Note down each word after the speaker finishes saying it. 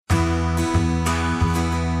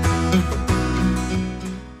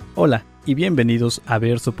Hola y bienvenidos a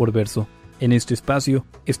Verso por Verso. En este espacio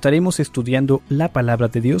estaremos estudiando la Palabra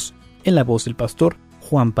de Dios en la voz del pastor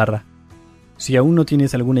Juan Parra. Si aún no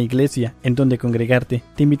tienes alguna iglesia en donde congregarte,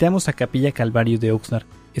 te invitamos a Capilla Calvario de Oxnard.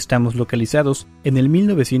 Estamos localizados en el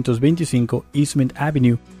 1925 Eastman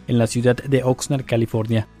Avenue, en la ciudad de Oxnard,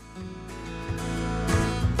 California.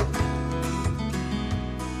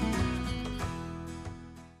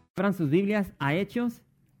 Abran sus Biblias a Hechos,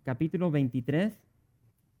 capítulo 23.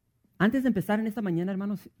 Antes de empezar en esta mañana,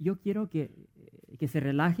 hermanos, yo quiero que se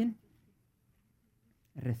relajen,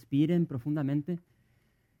 respiren profundamente.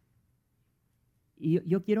 Y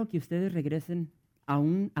yo quiero que ustedes regresen a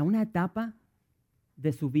una etapa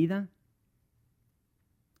de su vida.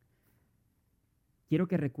 Quiero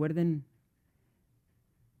que recuerden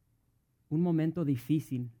un momento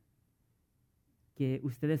difícil que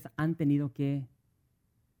ustedes han tenido que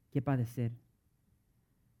padecer.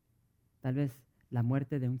 Tal vez la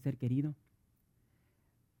muerte de un ser querido.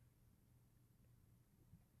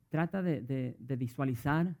 Trata de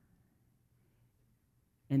visualizar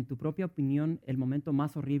en tu propia opinión el momento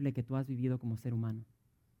más horrible que tú has vivido como ser humano.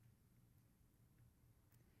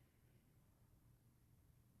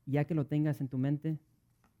 Ya que lo tengas en tu mente,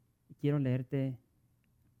 quiero leerte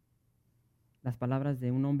las palabras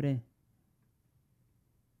de un hombre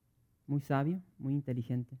muy sabio, muy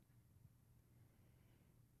inteligente,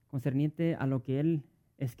 concerniente a lo que él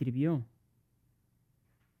escribió,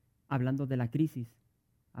 hablando de la crisis,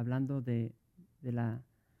 hablando de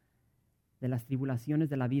las tribulaciones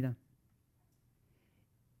de la vida.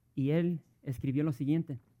 Y él escribió lo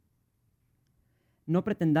siguiente: no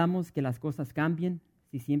pretendamos que las cosas cambien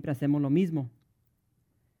si siempre hacemos lo mismo.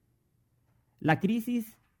 La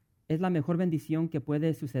crisis es la mejor bendición que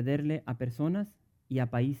puede sucederle a personas y a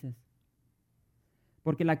países,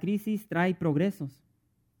 porque la crisis trae progresos.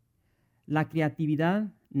 La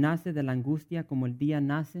creatividad nace de la angustia como el día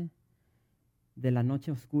nace de la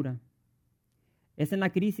noche oscura. Es en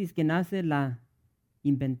la crisis que nace la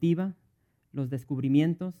inventiva, los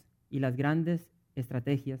descubrimientos y las grandes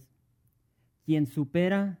estrategias. Quien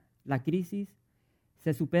supera la crisis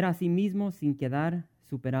se supera a sí mismo sin quedar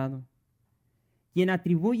superado. Quien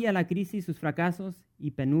atribuye a la crisis sus fracasos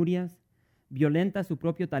y penurias, violenta su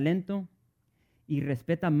propio talento y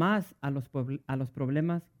respeta más a los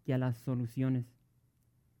problemas que a las soluciones.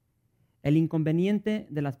 El inconveniente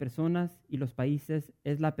de las personas y los países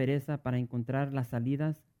es la pereza para encontrar las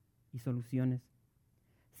salidas y soluciones.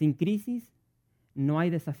 Sin crisis no hay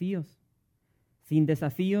desafíos. Sin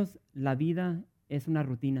desafíos la vida es una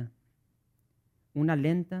rutina. Una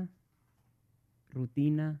lenta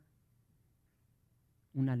rutina.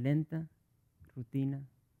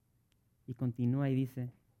 Y continúa y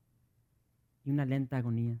dice, y una lenta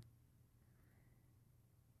agonía.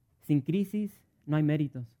 Sin crisis no hay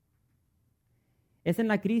méritos. Es en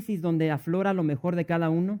la crisis donde aflora lo mejor de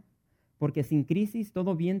cada uno, porque sin crisis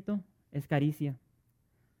todo viento es caricia.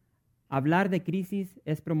 Hablar de crisis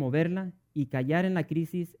es promoverla y callar en la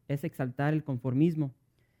crisis es exaltar el conformismo.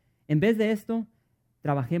 En vez de esto,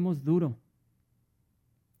 trabajemos duro.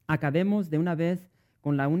 Acabemos de una vez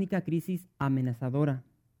con la única crisis amenazadora,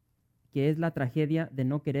 que es la tragedia de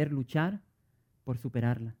no querer luchar por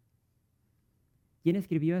superarla. ¿Quién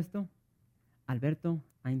escribió esto? Alberto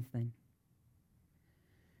Einstein.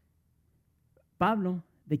 Pablo,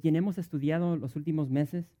 de quien hemos estudiado los últimos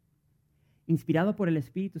meses, inspirado por el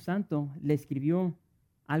Espíritu Santo, le escribió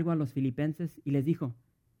algo a los filipenses y les dijo: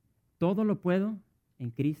 todo lo puedo en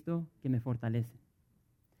Cristo que me fortalece.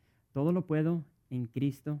 Todo lo puedo en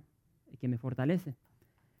Cristo que me fortalece.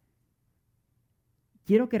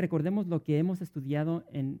 Quiero que recordemos lo que hemos estudiado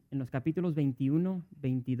en los capítulos 21,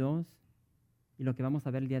 22 y lo que vamos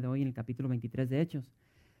a ver el día de hoy en el capítulo 23 de Hechos.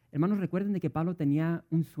 Hermanos, recuerden de que Pablo tenía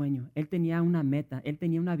un sueño, él tenía una meta, él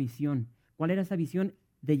tenía una visión. ¿Cuál era esa visión?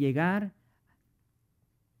 De llegar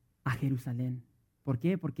a Jerusalén. ¿Por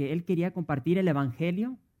qué? Porque él quería compartir el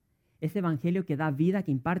evangelio, ese evangelio que da vida,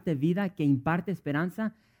 que imparte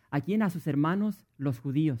esperanza, ¿a quién? A sus hermanos, los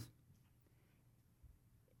judíos.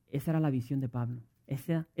 Esa era la visión de Pablo,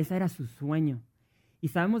 esa era su sueño. Y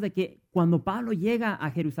sabemos de que cuando Pablo llega a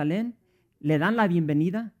Jerusalén, le dan la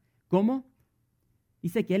bienvenida. ¿Cómo?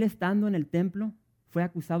 Dice que él, estando en el templo, fue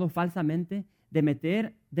acusado falsamente de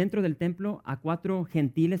meter dentro del templo a 4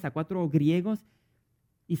 gentiles, a 4 griegos,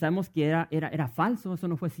 y sabemos que era falso, eso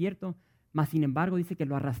no fue cierto, mas sin embargo dice que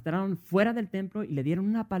lo arrastraron fuera del templo y le dieron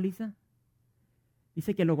una paliza.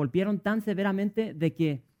 Dice que lo golpearon tan severamente de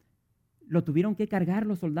que lo tuvieron que cargar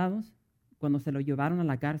los soldados cuando se lo llevaron a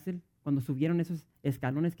la cárcel, cuando subieron esos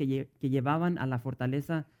escalones que llevaban a la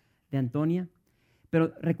fortaleza de Antonia.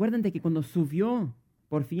 Pero recuerden de que cuando subió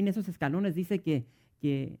por fin esos escalones, dice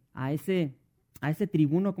que a ese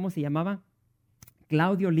tribuno, ¿cómo se llamaba?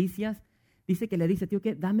 Claudio Lisias, dice que le dice, tío,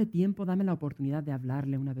 que dame tiempo, dame la oportunidad de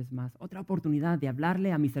hablarle una vez más, otra oportunidad de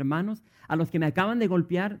hablarle a mis hermanos, a los que me acaban de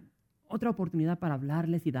golpear, otra oportunidad para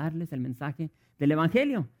hablarles y darles el mensaje del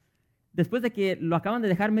Evangelio. Después de que lo acaban de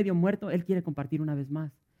dejar medio muerto, él quiere compartir una vez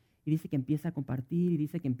más. Y dice que empieza a compartir y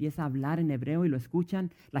dice que empieza a hablar en hebreo y lo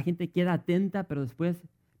escuchan. La gente queda atenta, pero después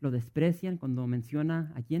lo desprecian cuando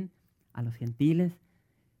menciona ¿a quién? A los gentiles.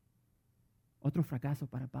 Otro fracaso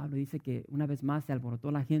para Pablo. Dice que una vez más se alborotó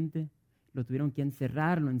la gente, lo tuvieron que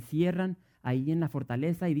encerrar, lo encierran ahí en la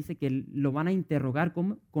fortaleza y dice que lo van a interrogar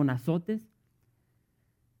con azotes.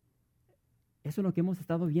 Eso es lo que hemos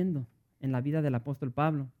estado viendo en la vida del apóstol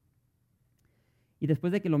Pablo. Y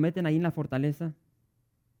después de que lo meten ahí en la fortaleza,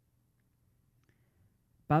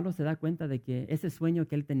 Pablo se da cuenta de que ese sueño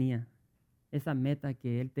que él tenía, esa meta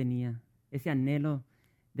que él tenía, ese anhelo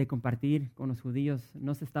de compartir con los judíos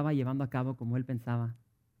no se estaba llevando a cabo como él pensaba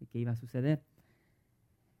que iba a suceder.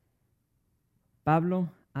 Pablo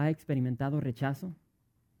ha experimentado rechazo,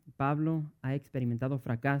 Pablo ha experimentado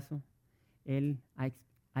fracaso, él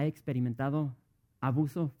ha experimentado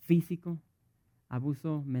abuso físico,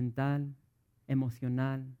 abuso mental,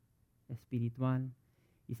 emocional, espiritual,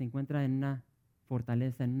 y se encuentra en una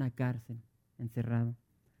fortaleza, en una cárcel, encerrado.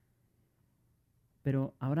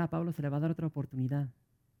 Pero ahora a Pablo se le va a dar otra oportunidad.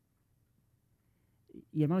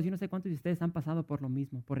 Y hermanos, yo no sé cuántos de ustedes han pasado por lo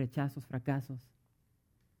mismo, por rechazos, fracasos.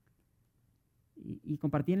 Y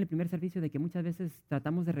compartí en el primer servicio de que muchas veces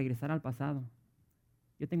tratamos de regresar al pasado.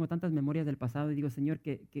 Yo tengo tantas memorias del pasado y digo, Señor,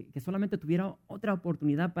 que solamente tuviera otra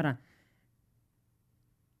oportunidad para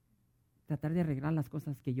tratar de arreglar las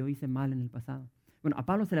cosas que yo hice mal en el pasado. Bueno, a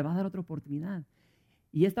Pablo se le va a dar otra oportunidad.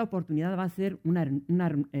 Y esta oportunidad va a ser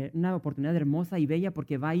una oportunidad hermosa y bella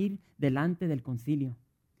porque va a ir delante del concilio,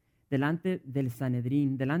 delante del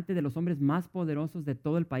Sanedrín, delante de los hombres más poderosos de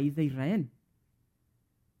todo el país de Israel.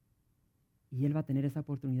 Y él va a tener esa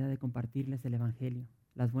oportunidad de compartirles el Evangelio,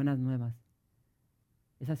 las buenas nuevas,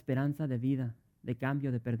 esa esperanza de vida, de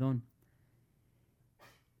cambio, de perdón.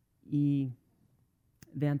 Y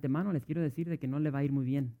de antemano les quiero decir de que no le va a ir muy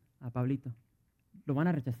bien a Pablito. Lo van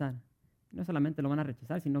a rechazar. No solamente lo van a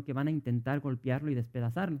rechazar, sino que van a intentar golpearlo y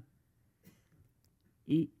despedazarlo.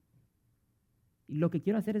 Y lo que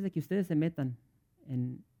quiero hacer es de que ustedes se metan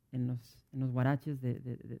en los guaraches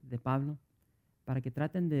de Pablo para que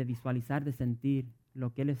traten de visualizar, de sentir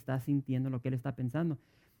lo que él está sintiendo, lo que él está pensando.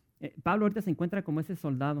 Pablo ahorita se encuentra como ese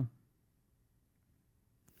soldado.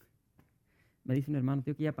 Me dice un hermano,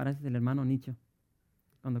 tío, que ya pareces el hermano Nicho,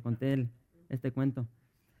 cuando conté este cuento.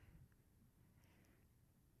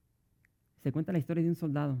 Se cuenta la historia de un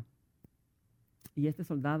soldado. Y este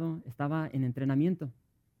soldado estaba en entrenamiento.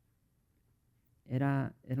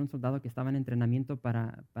 Era un soldado que estaba en entrenamiento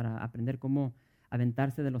para aprender cómo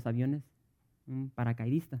aventarse de los aviones, un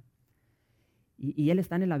paracaidista. Y él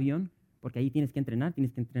está en el avión, porque ahí tienes que entrenar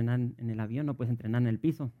en el avión, no puedes entrenar en el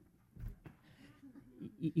piso.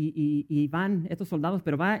 Y van estos soldados,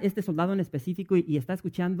 pero va este soldado en específico y está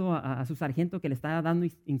escuchando a su sargento que le está dando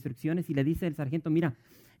instrucciones y le dice el sargento, mira,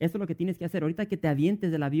 esto es lo que tienes que hacer. Ahorita que te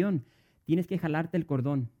avientes del avión, tienes que jalarte el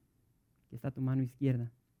cordón, que está a tu mano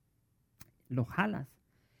izquierda. Lo jalas.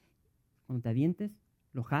 Cuando te avientes,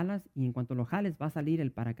 lo jalas y en cuanto lo jales va a salir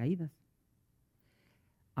el paracaídas.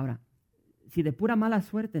 Ahora, si de pura mala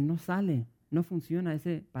suerte no sale, no funciona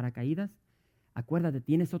ese paracaídas, acuérdate,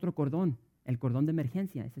 tienes otro cordón, el cordón de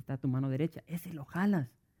emergencia, ese está a tu mano derecha, ese lo jalas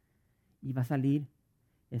y va a salir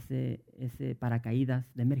ese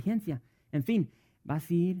paracaídas de emergencia. En fin, vas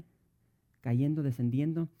a ir cayendo,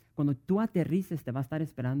 descendiendo. Cuando tú aterrices te va a estar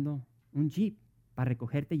esperando un jeep para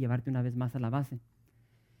recogerte y llevarte una vez más a la base.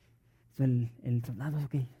 El soldado,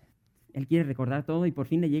 okay, él quiere recordar todo y por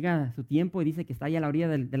fin le llega su tiempo y dice que está ahí a la orilla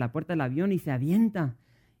de la puerta del avión y se avienta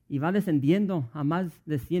y va descendiendo a más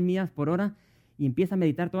de 100 millas por hora y empieza a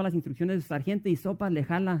meditar todas las instrucciones de su sargento y sopa, le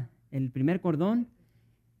jala el primer cordón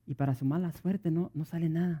y para su mala suerte no sale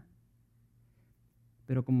nada.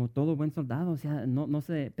 Pero como todo buen soldado, o sea, no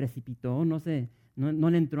se precipitó, no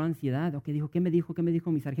le entró ansiedad. ¿O qué dijo? ¿Qué me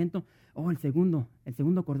dijo mi sargento? Oh, el segundo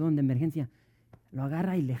cordón de emergencia. Lo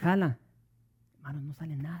agarra y le jala. Hermanos, no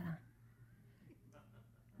sale nada.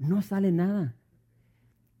 No sale nada.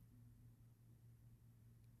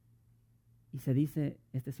 Y se dice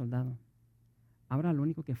este soldado, ahora lo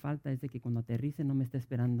único que falta es de que cuando aterrice no me esté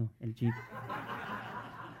esperando el jeep.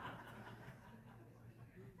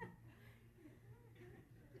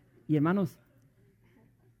 Y hermanos,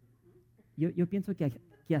 yo pienso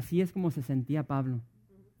que así es como se sentía Pablo.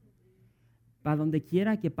 Para donde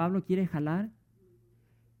quiera que Pablo quiere jalar,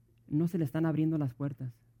 no se le están abriendo las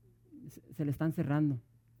puertas, se le están cerrando.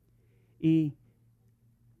 Y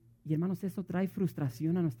hermanos, eso trae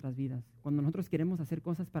frustración a nuestras vidas. Cuando nosotros queremos hacer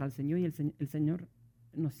cosas para el Señor y el Señor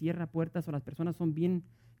nos cierra puertas o las personas son bien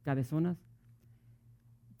cabezonas,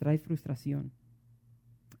 trae frustración.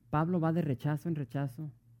 Pablo va de rechazo en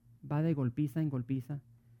rechazo, va de golpiza en golpiza.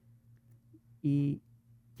 Y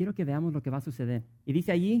quiero que veamos lo que va a suceder. Y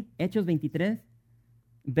dice allí, Hechos 23,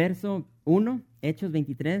 verso 1, Hechos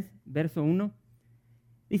 23, verso 1.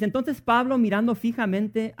 Dice, entonces Pablo, mirando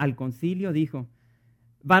fijamente al concilio, dijo,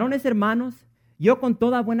 varones hermanos, yo con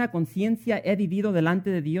toda buena conciencia he vivido delante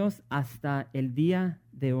de Dios hasta el día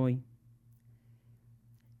de hoy.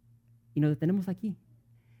 Y nos detenemos aquí.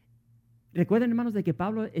 Recuerden, hermanos, de que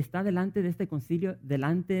Pablo está delante de este concilio,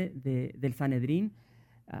 delante del Sanedrín,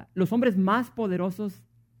 los hombres más poderosos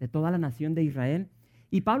de toda la nación de Israel.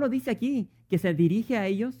 Y Pablo dice aquí que se dirige a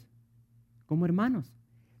ellos como hermanos.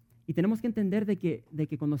 Y tenemos que entender de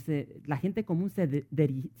que cuando la gente común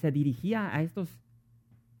se dirigía a estos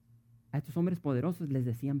hombres poderosos, les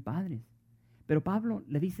decían padres. Pero Pablo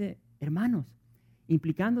le dice hermanos,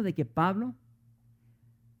 implicando de que Pablo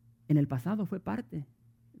en el pasado fue parte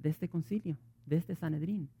de este concilio, de este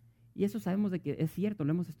Sanedrín. Y eso sabemos de que es cierto,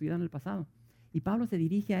 lo hemos estudiado en el pasado. Y Pablo se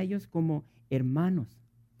dirige a ellos como hermanos.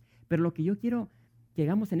 Pero lo que yo quiero que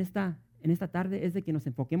hagamos en esta tarde es de que nos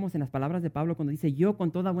enfoquemos en las palabras de Pablo cuando dice, yo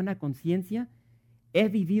con toda buena conciencia he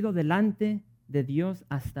vivido delante de Dios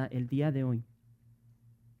hasta el día de hoy.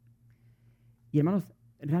 Y hermanos,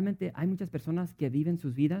 realmente hay muchas personas que viven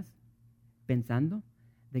sus vidas pensando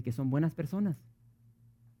de que son buenas personas.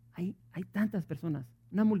 Hay tantas personas,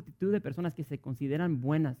 una multitud de personas que se consideran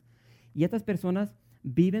buenas. Y estas personas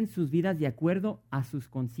viven sus vidas de acuerdo a sus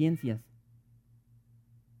conciencias.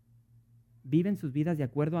 Viven sus vidas de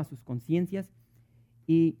acuerdo a sus conciencias.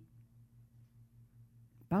 Y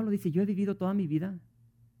Pablo dice, yo he vivido toda mi vida.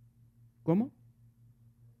 ¿Cómo?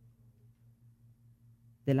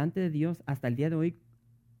 Delante de Dios hasta el día de hoy,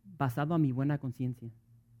 basado a mi buena conciencia.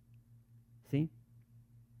 ¿Sí?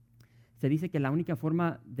 Se dice que la única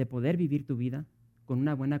forma de poder vivir tu vida con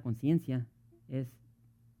una buena conciencia es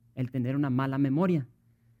el tener una mala memoria.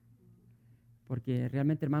 Porque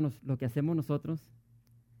realmente, hermanos, lo que hacemos nosotros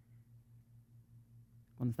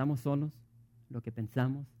cuando estamos solos, lo que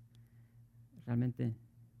pensamos, realmente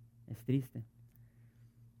es triste.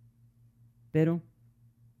 Pero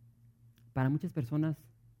para muchas personas,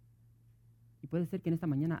 y puede ser que en esta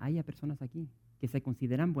mañana haya personas aquí que se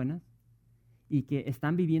consideran buenas y que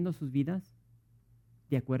están viviendo sus vidas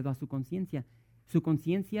de acuerdo a su conciencia. Su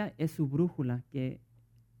conciencia es su brújula que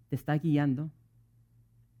te está guiando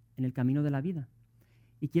en el camino de la vida.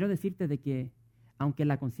 Y quiero decirte de que aunque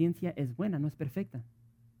la conciencia es buena, no es perfecta.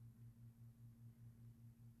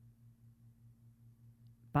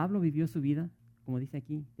 Pablo vivió su vida, como dice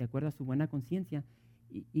aquí, de acuerdo a su buena conciencia.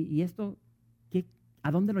 Y esto,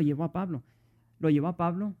 ¿a dónde lo llevó a Pablo? Lo llevó a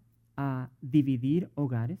Pablo a dividir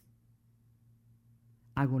hogares,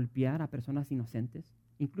 a golpear a personas inocentes.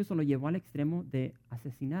 Incluso lo llevó al extremo de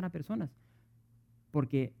asesinar a personas,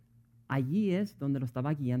 porque allí es donde lo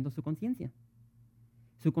estaba guiando su conciencia.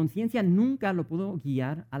 Su conciencia nunca lo pudo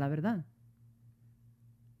guiar a la verdad.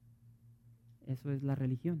 Eso es la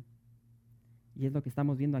religión. Y es lo que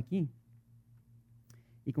estamos viendo aquí.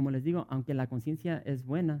 Y como les digo, aunque la conciencia es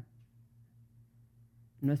buena,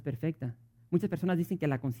 no es perfecta. Muchas personas dicen que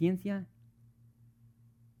la conciencia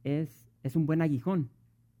es un buen aguijón.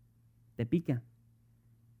 Te pica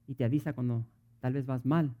y te avisa cuando tal vez vas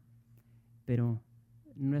mal, pero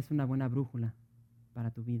no es una buena brújula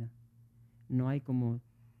para tu vida. No hay como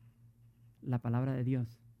la palabra de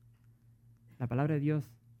Dios. La palabra de Dios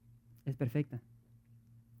es perfecta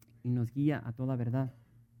y nos guía a toda verdad.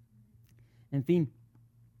 En fin,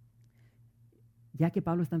 ya que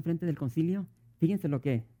Pablo está enfrente del concilio, fíjense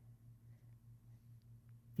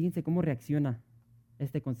cómo reacciona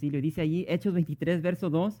este concilio. Y dice allí, Hechos 23,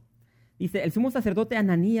 verso 2, dice, el sumo sacerdote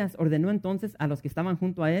Ananías ordenó entonces a los que estaban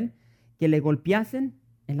junto a él que le golpeasen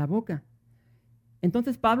en la boca.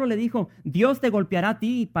 Entonces Pablo le dijo, Dios te golpeará a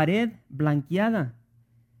ti, pared blanqueada.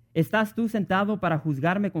 ¿Estás tú sentado para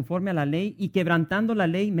juzgarme conforme a la ley y quebrantando la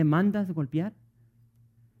ley me mandas golpear?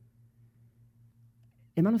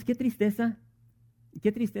 Hermanos, qué tristeza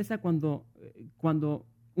cuando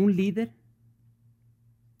un líder,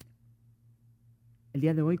 el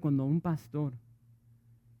día de hoy, cuando un pastor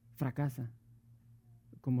fracasa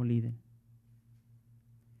como líder.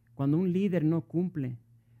 Cuando un líder no cumple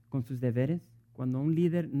con sus deberes, cuando un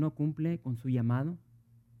líder no cumple con su llamado.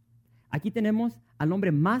 Aquí tenemos al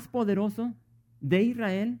hombre más poderoso de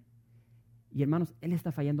Israel y hermanos, él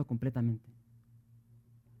está fallando completamente.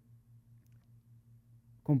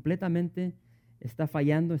 completamente está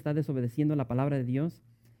fallando, está desobedeciendo la palabra de Dios.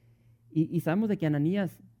 Y sabemos de que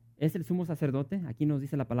Ananías es el sumo sacerdote, aquí nos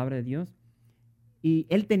dice la palabra de Dios, y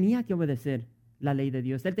él tenía que obedecer la ley de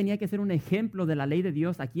Dios. Él tenía que ser un ejemplo de la ley de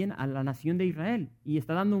Dios aquí a la nación de Israel, y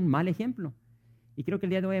está dando un mal ejemplo. Y creo que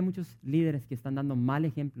el día de hoy hay muchos líderes que están dando mal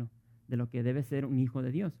ejemplo de lo que debe ser un hijo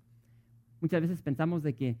de Dios. Muchas veces pensamos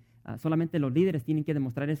de que solamente los líderes tienen que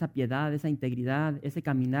demostrar esa piedad, esa integridad, ese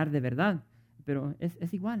caminar de verdad, pero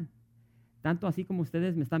es igual. Tanto así como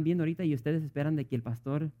ustedes me están viendo ahorita y ustedes esperan de que el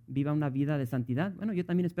pastor viva una vida de santidad, bueno, yo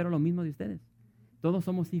también espero lo mismo de ustedes. Todos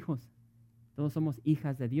somos hijos, todos somos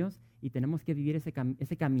hijas de Dios y tenemos que vivir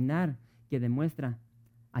ese caminar que demuestra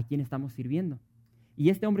a quién estamos sirviendo. Y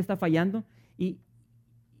este hombre está fallando y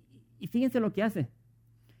fíjense lo que hace.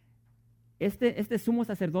 Este sumo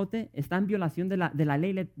sacerdote está en violación de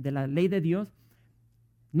la ley de Dios.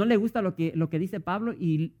 No le gusta lo que dice Pablo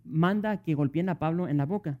y manda que golpeen a Pablo en la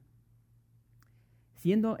boca.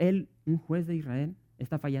 Siendo él un juez de Israel,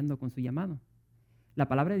 está fallando con su llamado. La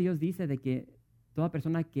palabra de Dios dice de que toda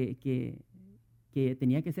persona que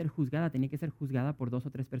tenía que ser juzgada por 2 o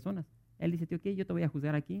 3 personas. Él dice, ok, yo te voy a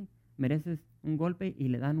juzgar aquí, mereces un golpe, y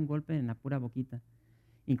le dan un golpe en la pura boquita.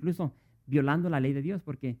 Incluso violando la ley de Dios,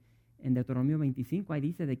 porque en Deuteronomio 25 ahí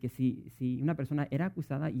dice de que si una persona era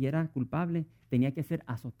acusada y era culpable, tenía que ser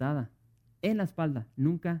azotada en la espalda,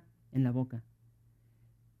 nunca en la boca.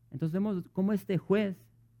 Entonces vemos cómo este juez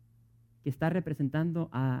que está representando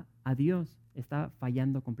a Dios está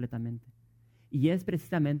fallando completamente. Y es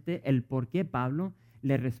precisamente el por qué Pablo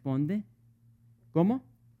le responde, ¿cómo?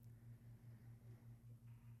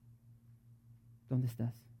 ¿Dónde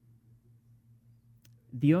estás?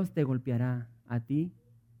 Dios te golpeará a ti.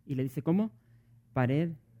 Y le dice, ¿cómo?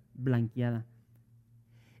 Pared blanqueada.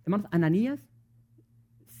 Hermanos, Ananías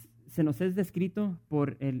se nos es descrito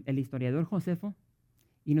por el historiador Josefo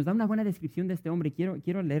y nos da una buena descripción de este hombre.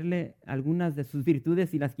 Quiero leerle algunas de sus virtudes,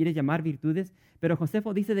 si las quieres llamar virtudes, pero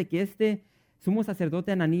Josefo dice de que este sumo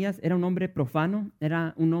sacerdote Ananías era un hombre profano,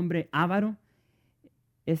 era un hombre avaro.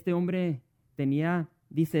 Este hombre tenía,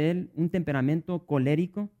 dice él, un temperamento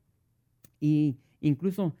colérico, y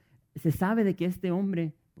incluso se sabe de que este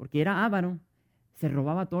hombre, porque era avaro, se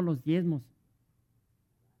robaba todos los diezmos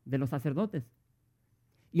de los sacerdotes.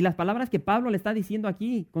 Y las palabras que Pablo le está diciendo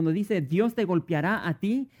aquí, cuando dice Dios te golpeará a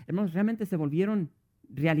ti, hermanos, realmente se volvieron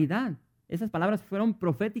realidad. Esas palabras fueron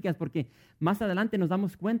proféticas, porque más adelante nos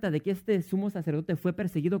damos cuenta de que este sumo sacerdote fue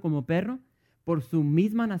perseguido como perro por su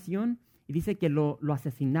misma nación, y dice que lo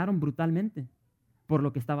asesinaron brutalmente por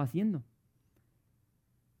lo que estaba haciendo.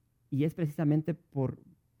 Y es precisamente por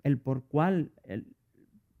cual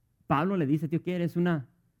Pablo le dice, tío, que eres una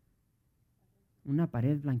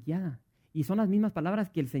pared blanqueada. Y son las mismas palabras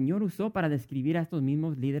que el Señor usó para describir a estos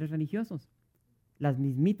mismos líderes religiosos. Las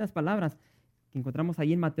mismitas palabras que encontramos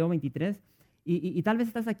ahí en Mateo 23. Y tal vez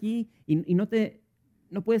estás aquí y no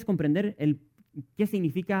puedes comprender qué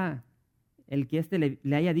significa el que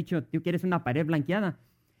le haya dicho, tío, que eres una pared blanqueada.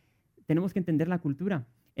 Tenemos que entender la cultura.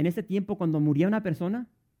 En ese tiempo, cuando moría una persona,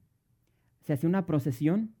 se hacía una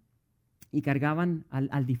procesión y cargaban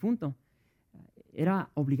al difunto.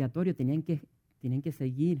 Era obligatorio, tenían que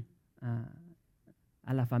seguir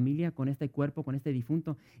a la familia con este cuerpo, con este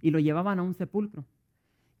difunto, y lo llevaban a un sepulcro.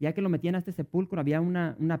 Ya que lo metían a este sepulcro, había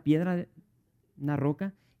una piedra, una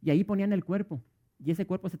roca, y ahí ponían el cuerpo, y ese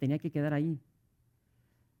cuerpo se tenía que quedar ahí.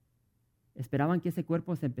 Esperaban que ese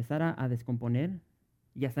cuerpo se empezara a descomponer.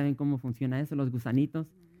 Ya saben cómo funciona eso, los gusanitos.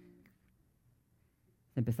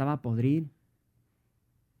 Se empezaba a podrir,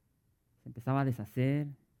 se empezaba a deshacer,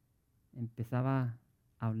 empezaba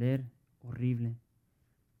a oler horrible.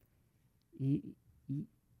 Y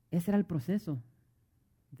ese era el proceso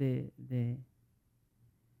de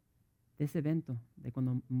ese evento, de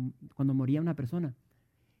cuando moría una persona.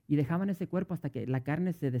 Y dejaban ese cuerpo hasta que la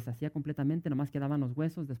carne se deshacía completamente, nomás quedaban los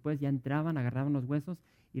huesos. Después ya entraban, agarraban los huesos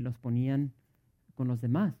y los ponían con los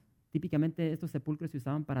demás. Típicamente estos sepulcros se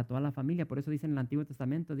usaban para toda la familia, por eso dice en el Antiguo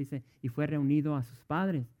Testamento, dice, y fue reunido a sus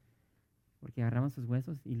padres, porque agarraban sus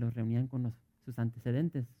huesos y los reunían con sus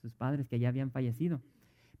antecedentes, sus padres que ya habían fallecido.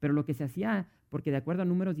 Pero lo que se hacía, porque de acuerdo a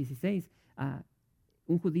Números 16,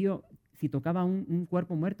 un judío, si tocaba un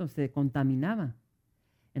cuerpo muerto, se contaminaba.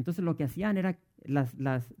 Entonces lo que hacían era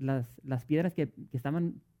las piedras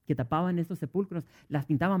que tapaban estos sepulcros, las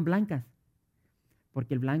pintaban blancas,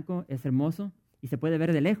 porque el blanco es hermoso y se puede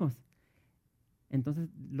ver de lejos. Entonces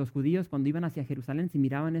los judíos, cuando iban hacia Jerusalén, si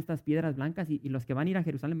miraban estas piedras blancas, y los que van a ir a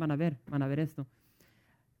Jerusalén van a ver esto,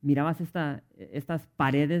 mirabas estas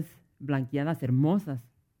paredes blanqueadas hermosas.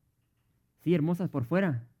 Sí, hermosas por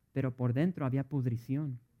fuera, pero por dentro había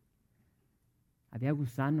pudrición. había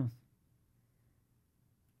gusanos,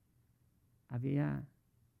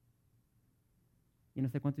 yo no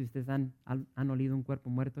sé cuántos de ustedes han olido un cuerpo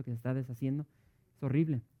muerto que se está deshaciendo. Es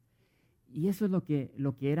horrible. Y eso es lo que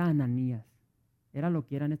era Ananías. Era lo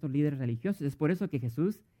que eran estos líderes religiosos. Es por eso que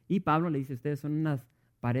Jesús y Pablo le dice, ustedes son unas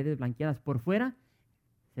paredes blanqueadas. Por fuera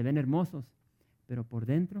se ven hermosos, pero por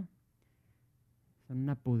dentro son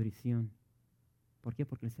una pudrición. ¿Por qué?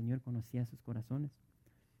 Porque el Señor conocía sus corazones.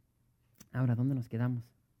 Ahora, ¿dónde nos quedamos?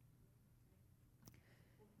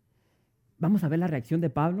 Vamos a ver la reacción de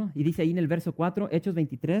Pablo. Y dice ahí en el verso 4, Hechos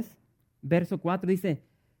 23, verso 4, dice,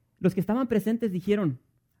 los que estaban presentes dijeron,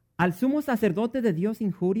 ¿al sumo sacerdote de Dios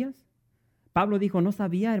injurias? Pablo dijo, no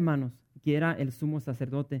sabía, hermanos, que era el sumo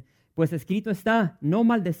sacerdote, pues escrito está, no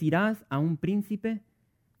maldecirás a un príncipe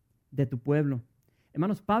de tu pueblo.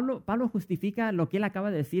 Hermanos, Pablo justifica lo que él acaba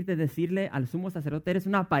de decir, de decirle al sumo sacerdote, eres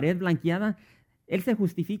una pared blanqueada. Él se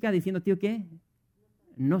justifica diciendo, tío, ¿qué?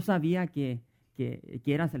 No sabía que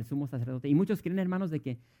eras el sumo sacerdote. Y muchos creen, hermanos, de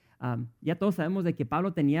que ya todos sabemos de que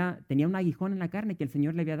Pablo tenía un aguijón en la carne que el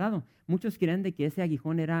Señor le había dado. Muchos creen de que ese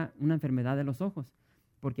aguijón era una enfermedad de los ojos,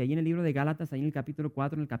 porque ahí en el libro de Gálatas, ahí en el capítulo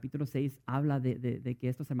 4, en el capítulo 6, habla de que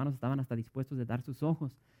estos hermanos estaban hasta dispuestos de dar sus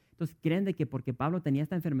ojos. Entonces creen de que porque Pablo tenía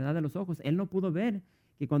esta enfermedad de los ojos, él no pudo ver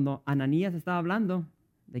que cuando Ananías estaba hablando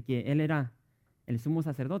de que él era el sumo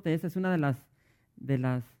sacerdote. Esa es una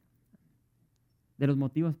de los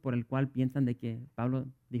motivos por el cual piensan de que Pablo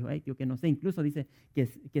dijo, hey, tío, que no sé. Incluso dice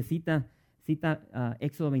que cita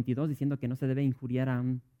Éxodo 22 diciendo que no se debe injuriar a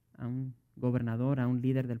un gobernador, a un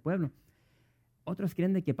líder del pueblo. Otros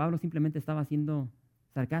creen de que Pablo simplemente estaba siendo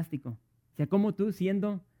sarcástico. O sea, como tú,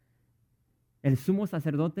 siendo el sumo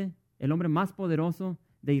sacerdote, el hombre más poderoso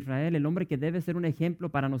de Israel, el hombre que debe ser un ejemplo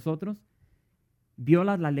para nosotros,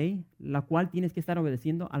 violas la ley, la cual tienes que estar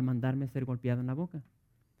obedeciendo al mandarme ser golpeado en la boca.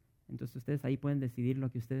 Entonces ustedes ahí pueden decidir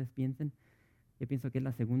lo que ustedes piensen. Yo pienso que es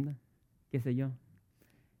la segunda, qué sé yo.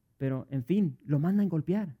 Pero, en fin, lo mandan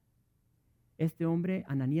golpear. Este hombre,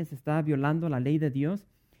 Ananías, está violando la ley de Dios.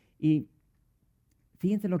 Y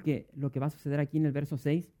fíjense lo que va a suceder aquí en el verso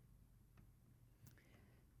 6.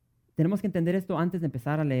 Tenemos que entender esto antes de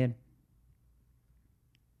empezar a leer.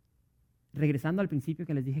 Regresando al principio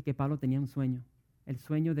que les dije que Pablo tenía un sueño, el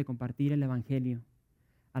sueño de compartir el evangelio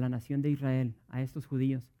a la nación de Israel, a estos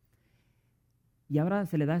judíos. Y ahora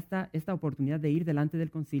se le da esta oportunidad de ir delante del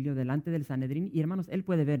concilio, delante del Sanedrín. Y hermanos, él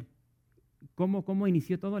puede ver cómo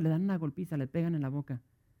inició todo. Le dan una golpiza, le pegan en la boca.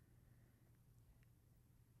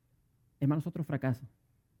 Hermanos, otro fracaso,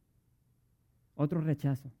 otro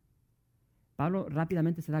rechazo. Pablo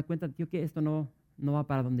rápidamente se da cuenta, tío, que esto no va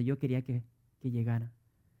para donde yo quería que llegara.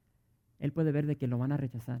 Él puede ver de que lo van a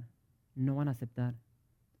rechazar, no van a aceptar.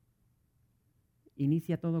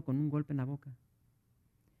 Inicia todo con un golpe en la boca.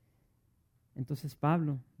 Entonces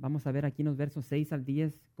Pablo, vamos a ver aquí en los versos 6 al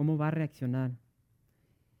 10, cómo va a reaccionar.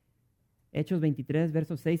 Hechos 23,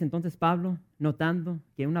 verso 6, entonces Pablo, notando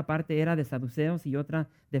que una parte era de saduceos y otra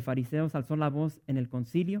de fariseos, alzó la voz en el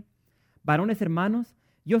concilio. Varones hermanos,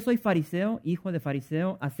 yo soy fariseo, hijo de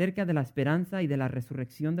fariseo, acerca de la esperanza y de la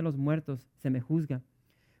resurrección de los muertos se me juzga.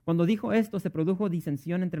 Cuando dijo esto, se produjo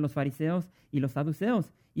disensión entre los fariseos y los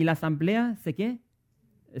saduceos, y la asamblea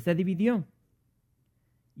se dividió.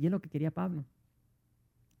 Y es lo que quería Pablo.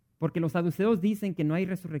 Porque los saduceos dicen que no hay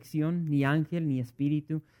resurrección, ni ángel, ni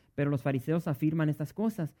espíritu, pero los fariseos afirman estas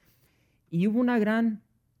cosas. Y hubo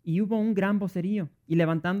un gran vocerío, y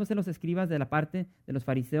levantándose los escribas de la parte de los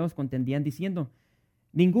fariseos contendían diciendo,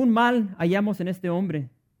 ningún mal hallamos en este hombre,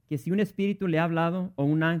 que si un espíritu le ha hablado o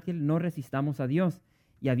un ángel no resistamos a Dios.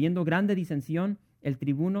 Y habiendo grande disensión, el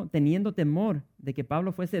tribuno, teniendo temor de que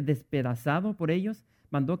Pablo fuese despedazado por ellos,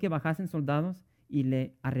 mandó que bajasen soldados y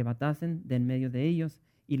le arrebatasen de en medio de ellos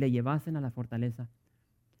y le llevasen a la fortaleza.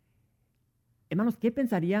 Hermanos, ¿qué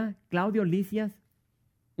pensaría Claudio Lisias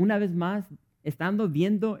una vez más, estando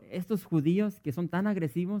viendo estos judíos que son tan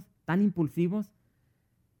agresivos, tan impulsivos,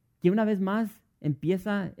 que una vez más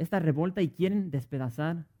empieza esta revolta y quieren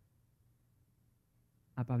despedazar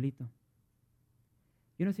a Pablito?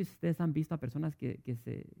 Yo no sé si ustedes han visto a personas que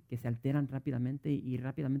se alteran rápidamente y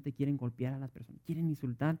rápidamente quieren golpear a las personas, quieren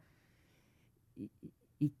insultar.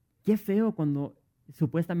 Y qué feo cuando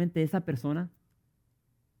supuestamente esa persona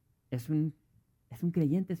es un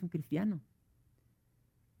creyente, es un cristiano.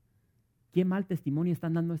 Qué mal testimonio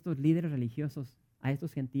están dando estos líderes religiosos a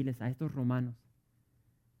estos gentiles, a estos romanos.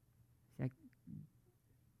 O sea,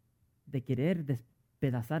 de querer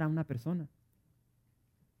despedazar a una persona.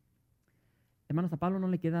 Hermanos, a Pablo no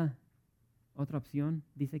le queda otra opción.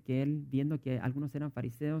 Dice que él, viendo que algunos eran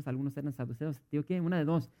fariseos, algunos eran saduceos, digo que una de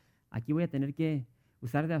dos, aquí voy a tener que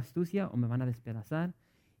usar de astucia o me van a despedazar.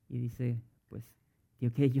 Y dice, pues,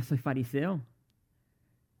 tío, que yo soy fariseo.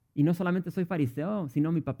 Y no solamente soy fariseo,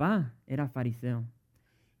 sino mi papá era fariseo.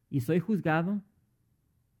 Y soy juzgado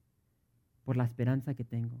por la esperanza que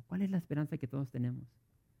tengo. ¿Cuál es la esperanza que todos tenemos?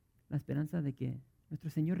 La esperanza de que nuestro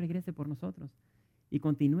Señor regrese por nosotros. Y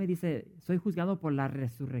continúe, dice, soy juzgado por la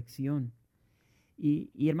resurrección.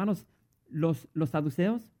 Y hermanos, los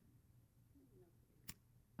saduceos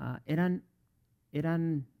eran,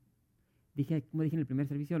 como dije en el primer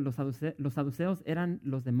servicio, los saduceos eran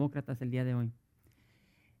los demócratas el día de hoy.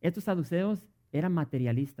 Estos saduceos eran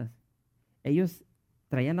materialistas. Ellos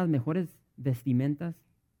traían las mejores vestimentas,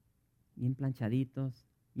 bien planchaditos,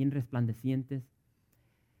 bien resplandecientes.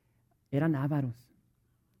 Eran ávaros.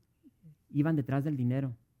 Iban detrás del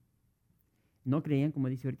dinero. No creían, como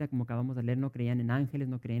dice ahorita, como acabamos de leer, no creían en ángeles,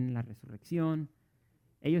 no creían en la resurrección.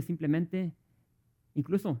 Ellos simplemente,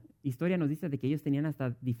 incluso historia nos dice de que ellos tenían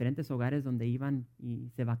hasta diferentes hogares donde iban y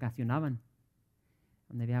se vacacionaban,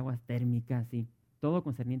 donde había aguas térmicas y todo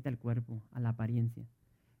concerniente al cuerpo, a la apariencia.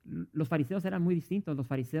 Los fariseos eran muy distintos. Los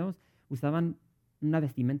fariseos usaban una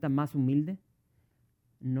vestimenta más humilde,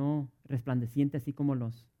 no resplandeciente así como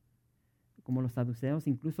los saduceos.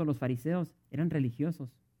 Incluso los fariseos eran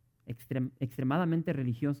religiosos, extremadamente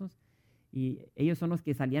religiosos, y ellos son los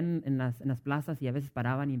que salían en las plazas y a veces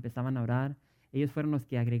paraban y empezaban a orar. Ellos fueron los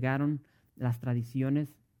que agregaron las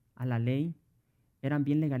tradiciones a la ley. Eran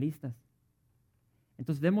bien legalistas.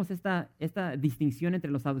 Entonces vemos esta distinción entre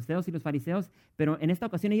los saduceos y los fariseos, pero en esta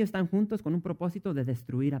ocasión ellos están juntos con un propósito de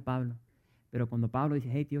destruir a Pablo. Pero cuando Pablo dice,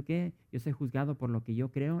 hey, tío, ¿qué? Yo soy juzgado por lo que yo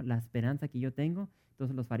creo, la esperanza que yo tengo.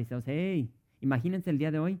 Entonces los fariseos, hey, imagínense el día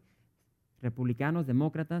de hoy, republicanos,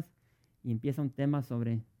 demócratas, y empieza un tema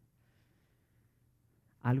sobre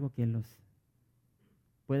algo que los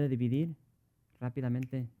puede dividir.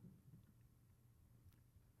 Rápidamente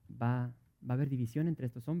va a haber división entre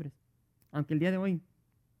estos hombres. Aunque el día de hoy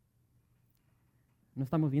no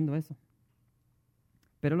estamos viendo eso.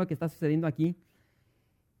 Pero lo que está sucediendo aquí.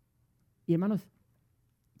 Y hermanos,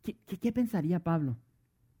 ¿qué pensaría Pablo?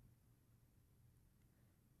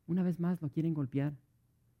 Una vez más lo quieren golpear.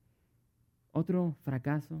 Otro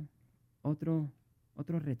fracaso, otro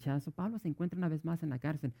rechazo. Pablo se encuentra una vez más en la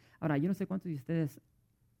cárcel. Ahora, yo no sé cuántos de ustedes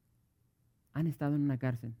han estado en una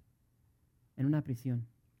cárcel, en una prisión.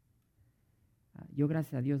 Yo,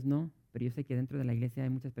 gracias a Dios, no, pero yo sé que dentro de la iglesia hay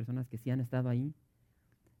muchas personas que sí han estado ahí.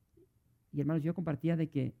 Y hermanos, yo compartía de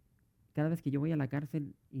que cada vez que yo voy a la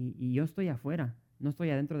cárcel y yo estoy afuera, no estoy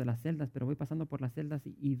adentro de las celdas, pero voy pasando por las celdas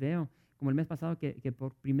y veo, como el mes pasado, que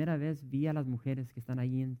por primera vez vi a las mujeres que están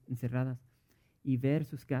ahí encerradas y ver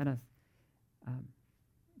sus caras,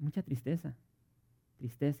 mucha tristeza,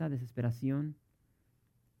 desesperación,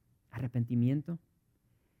 arrepentimiento.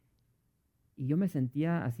 Y yo me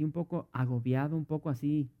sentía así un poco agobiado, un poco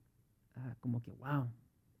así, como que, wow,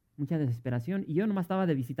 mucha desesperación. Y yo nomás estaba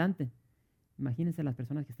de visitante. Imagínense las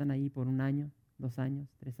personas que están ahí por 1 año, 2 años,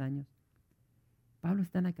 3 años. Pablo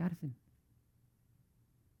está en la cárcel.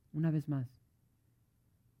 Una vez más.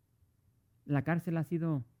 La cárcel ha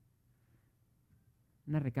sido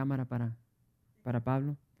una recámara para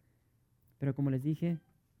Pablo. Pero como les dije,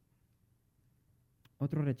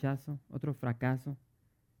 otro rechazo, otro fracaso.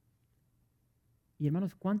 Y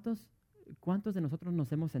hermanos, ¿cuántos de nosotros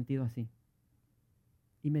nos hemos sentido así?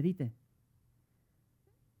 Y medite.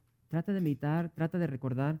 Trata de meditar, trata de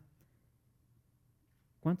recordar.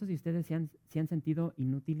 ¿Cuántos de ustedes se han sentido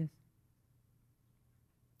inútiles?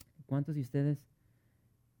 ¿Cuántos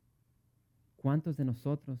de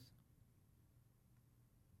nosotros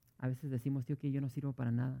a veces decimos, tío, que yo no sirvo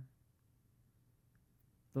para nada?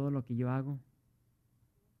 Todo lo que yo hago,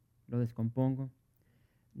 lo descompongo.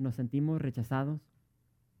 Nos sentimos rechazados.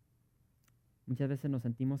 Muchas veces nos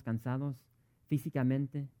sentimos cansados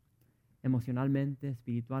físicamente, emocionalmente,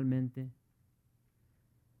 espiritualmente.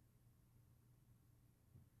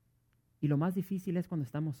 Y lo más difícil es cuando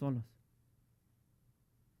estamos solos.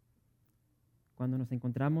 Cuando nos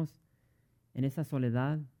encontramos en esa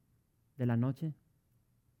soledad de la noche.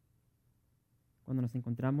 Cuando nos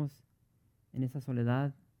encontramos en esa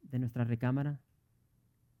soledad de nuestra recámara.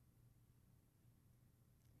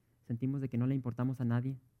 Sentimos de que no le importamos a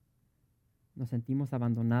nadie. Nos sentimos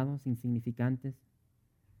abandonados, insignificantes,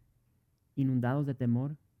 inundados de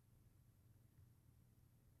temor.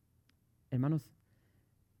 Hermanos,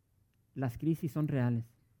 las crisis son reales,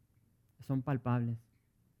 son palpables.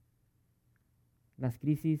 Las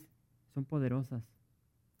crisis son poderosas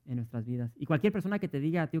en nuestras vidas. Y cualquier persona que te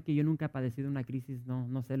diga, tío, que yo nunca he padecido una crisis,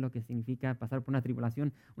 no sé lo que significa pasar por una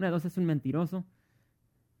tribulación. Una de dos, es un mentiroso,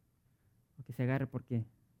 o que se agarre porque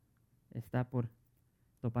está por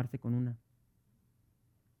toparse con una.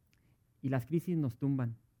 Y las crisis nos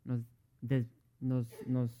tumban, nos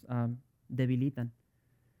debilitan.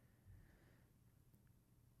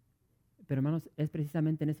 Pero hermanos, es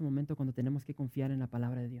precisamente en ese momento cuando tenemos que confiar en la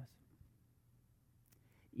palabra de Dios.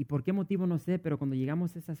 ¿Y por qué motivo? No sé, pero cuando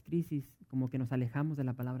llegamos a esas crisis, como que nos alejamos de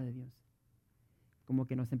la palabra de Dios. Como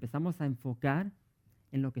que nos empezamos a enfocar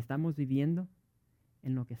en lo que estamos viviendo,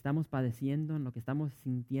 en lo que estamos padeciendo, en lo que estamos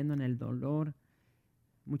sintiendo, en el dolor.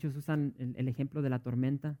 Muchos usan el ejemplo de la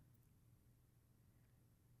tormenta.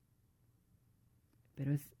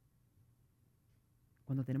 Pero es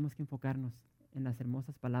cuando tenemos que enfocarnos en las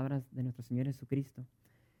hermosas palabras de nuestro Señor Jesucristo,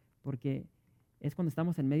 porque es cuando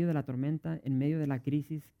estamos en medio de la tormenta, en medio de la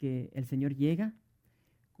crisis, que el Señor llega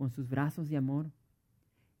con sus brazos de amor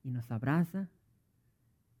y nos abraza,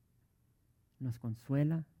 nos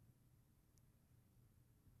consuela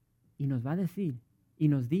y nos va a decir, y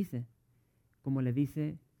nos dice, como le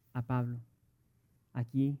dice a Pablo,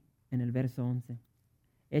 aquí en el verso 11.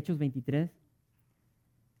 Hechos 23,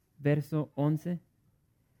 verso 11.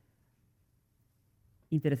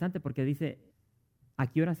 Interesante porque dice, ¿a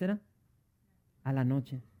qué hora será? A la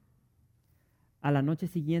noche. A la noche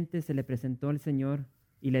siguiente se le presentó el Señor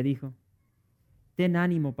y le dijo, ten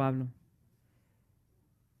ánimo, Pablo,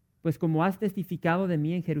 pues como has testificado de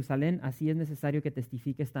mí en Jerusalén, así es necesario que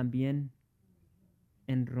testifiques también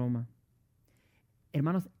en Roma.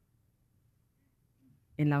 Hermanos,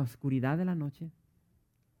 en la oscuridad de la noche,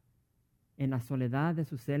 en la soledad de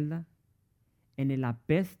su celda, en la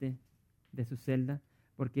peste de su celda,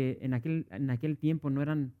 porque en aquel tiempo no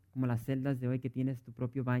eran como las celdas de hoy que tienes tu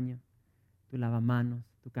propio baño, tu lavamanos,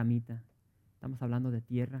 tu camita. Estamos hablando de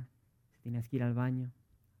tierra, tenías que ir al baño.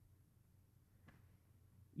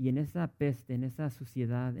 Y en esa peste, en esa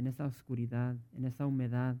suciedad, en esa oscuridad, en esa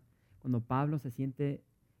humedad, cuando Pablo se siente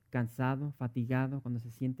cansado, fatigado, cuando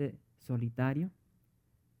se siente solitario,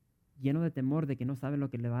 lleno de temor de que no sabe lo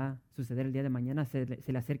que le va a suceder el día de mañana, se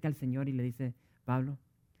le acerca al Señor y le dice, Pablo,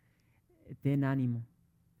 ten ánimo.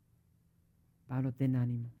 Pablo, ten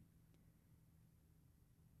ánimo.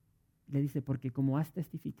 Le dice, porque como has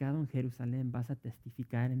testificado en Jerusalén, vas a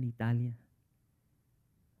testificar en Italia,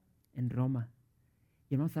 en Roma.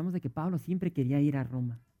 Y hermanos, sabemos de que Pablo siempre quería ir a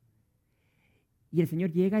Roma. Y el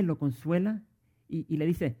Señor llega y lo consuela y le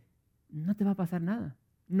dice, no te va a pasar nada.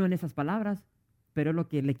 No en esas palabras, pero es lo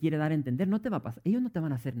que le quiere dar a entender. No te va a pasar. Ellos no te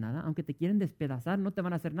van a hacer nada. Aunque te quieren despedazar, no te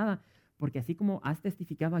van a hacer nada. Porque así como has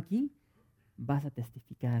testificado aquí, vas a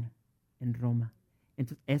testificar en Roma.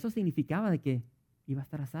 Entonces, eso significaba de que iba a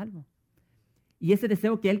estar a salvo. Y ese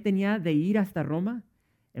deseo que él tenía de ir hasta Roma,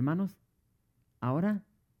 hermanos, ahora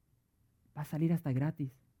va a salir hasta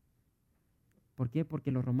gratis. ¿Por qué?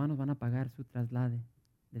 Porque los romanos van a pagar su traslado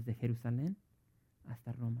desde Jerusalén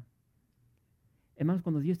hasta Roma. Hermanos,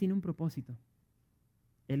 cuando Dios tiene un propósito,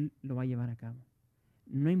 Él lo va a llevar a cabo.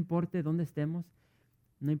 No importa dónde estemos,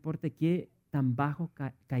 no importa qué tan bajo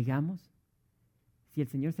caigamos, si el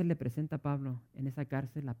Señor se le presenta a Pablo en esa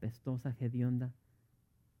cárcel apestosa, hedionda,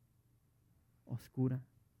 oscura,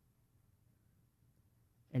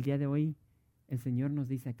 el día de hoy el Señor nos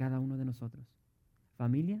dice a cada uno de nosotros,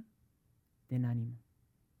 familia, ten ánimo,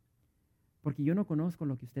 porque yo no conozco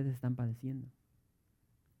lo que ustedes están padeciendo.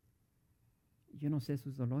 Yo no sé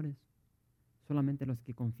sus dolores, solamente los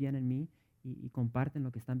que confían en mí y comparten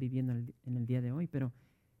lo que están viviendo en el día de hoy, pero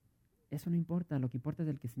eso no importa, lo que importa es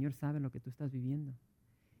el que el Señor sabe lo que tú estás viviendo.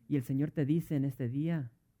 Y el Señor te dice en este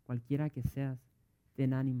día, cualquiera que seas,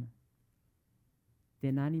 ten ánimo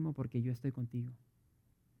porque yo estoy contigo.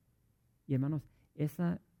 Y hermanos,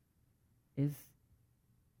 esa es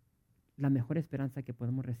la mejor esperanza que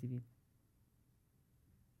podemos recibir.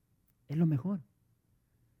 Es lo mejor.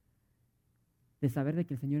 De saber de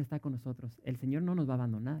que el Señor está con nosotros. El Señor no nos va a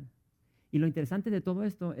abandonar. Y lo interesante de todo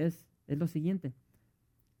esto es lo siguiente,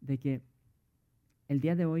 de que el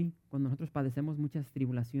día de hoy, cuando nosotros padecemos muchas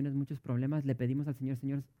tribulaciones, muchos problemas, le pedimos al Señor,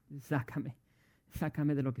 Señor, sácame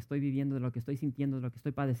de lo que estoy viviendo, de lo que estoy sintiendo, de lo que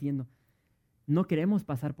estoy padeciendo. No queremos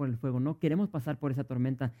pasar por el fuego, no queremos pasar por esa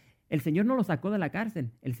tormenta. El Señor no lo sacó de la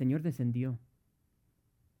cárcel, el Señor descendió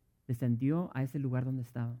a ese lugar donde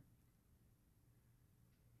estaba.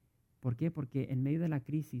 ¿Por qué? Porque en medio de la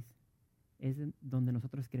crisis es donde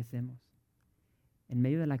nosotros crecemos. En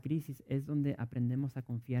medio de la crisis es donde aprendemos a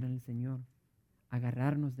confiar en el Señor, a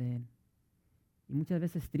agarrarnos de Él. Y muchas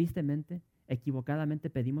veces, tristemente, equivocadamente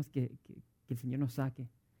pedimos que el Señor nos saque.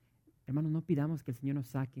 Hermanos, no pidamos que el Señor nos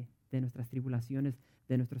saque de nuestras tribulaciones,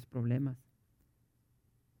 de nuestros problemas.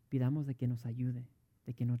 Pidamos de que nos ayude,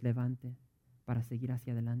 de que nos levante para seguir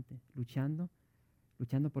hacia adelante, luchando.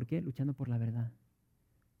 ¿Luchando por qué? Luchando por la verdad.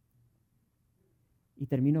 Y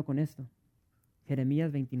termino con esto.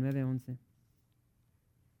 Jeremías 29:11.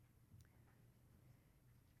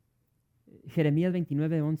 Jeremías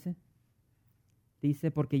 29:11 dice,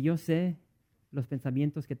 porque yo sé los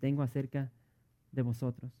pensamientos que tengo acerca de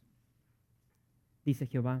vosotros, dice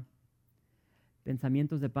Jehová,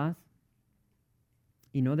 pensamientos de paz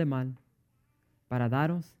y no de mal, para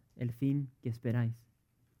daros el fin que esperáis.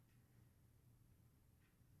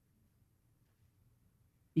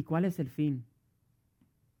 ¿Y cuál es el fin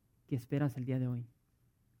que esperas el día de hoy?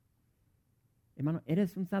 Hermano,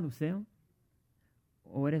 ¿eres un saduceo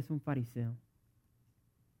o eres un fariseo?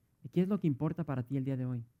 ¿Qué es lo que importa para ti el día de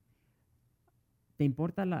hoy? ¿Te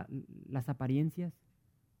importan las apariencias,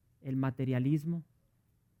 el materialismo,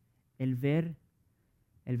 el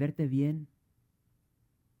verte bien?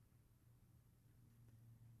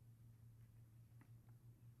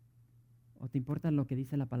 ¿O te importa lo que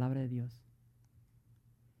dice la palabra de Dios?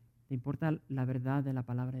 ¿Te importa la verdad de la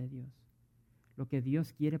palabra de Dios? Lo que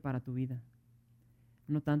Dios quiere para tu vida.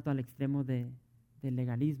 No tanto al extremo del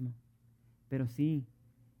legalismo, pero sí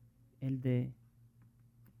el de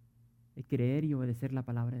creer y obedecer la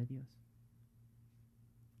palabra de Dios.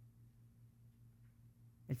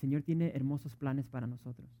 El Señor tiene hermosos planes para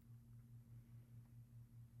nosotros.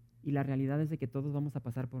 Y la realidad es de que todos vamos a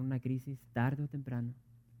pasar por una crisis tarde o temprano.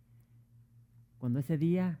 Cuando ese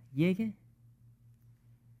día llegue,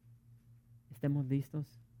 estemos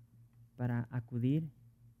listos para acudir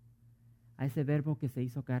a ese verbo que se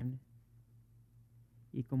hizo carne.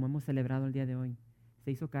 Y como hemos celebrado el día de hoy,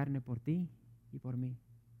 se hizo carne por ti y por mí,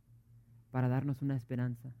 para darnos una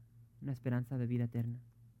esperanza de vida eterna.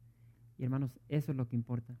 Y hermanos, eso es lo que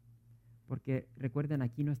importa, porque recuerden,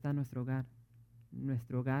 aquí no está nuestro hogar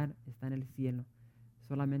está en el cielo,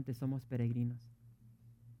 solamente somos peregrinos.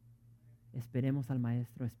 Esperemos al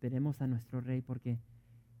Maestro, esperemos a nuestro Rey, porque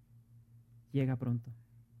llega pronto.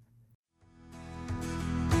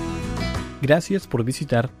 Gracias por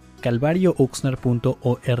visitar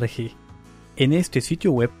calvariooxnard.org. En este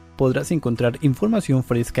sitio web podrás encontrar información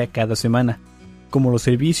fresca cada semana, como los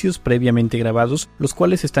servicios previamente grabados, los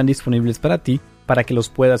cuales están disponibles para ti, para que los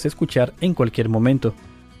puedas escuchar en cualquier momento.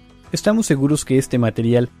 Estamos seguros que este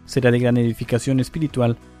material será de gran edificación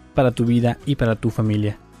espiritual para tu vida y para tu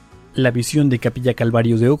familia. La visión de Capilla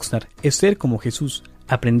Calvario de Oxnard es ser como Jesús,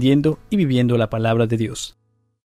 aprendiendo y viviendo la palabra de Dios.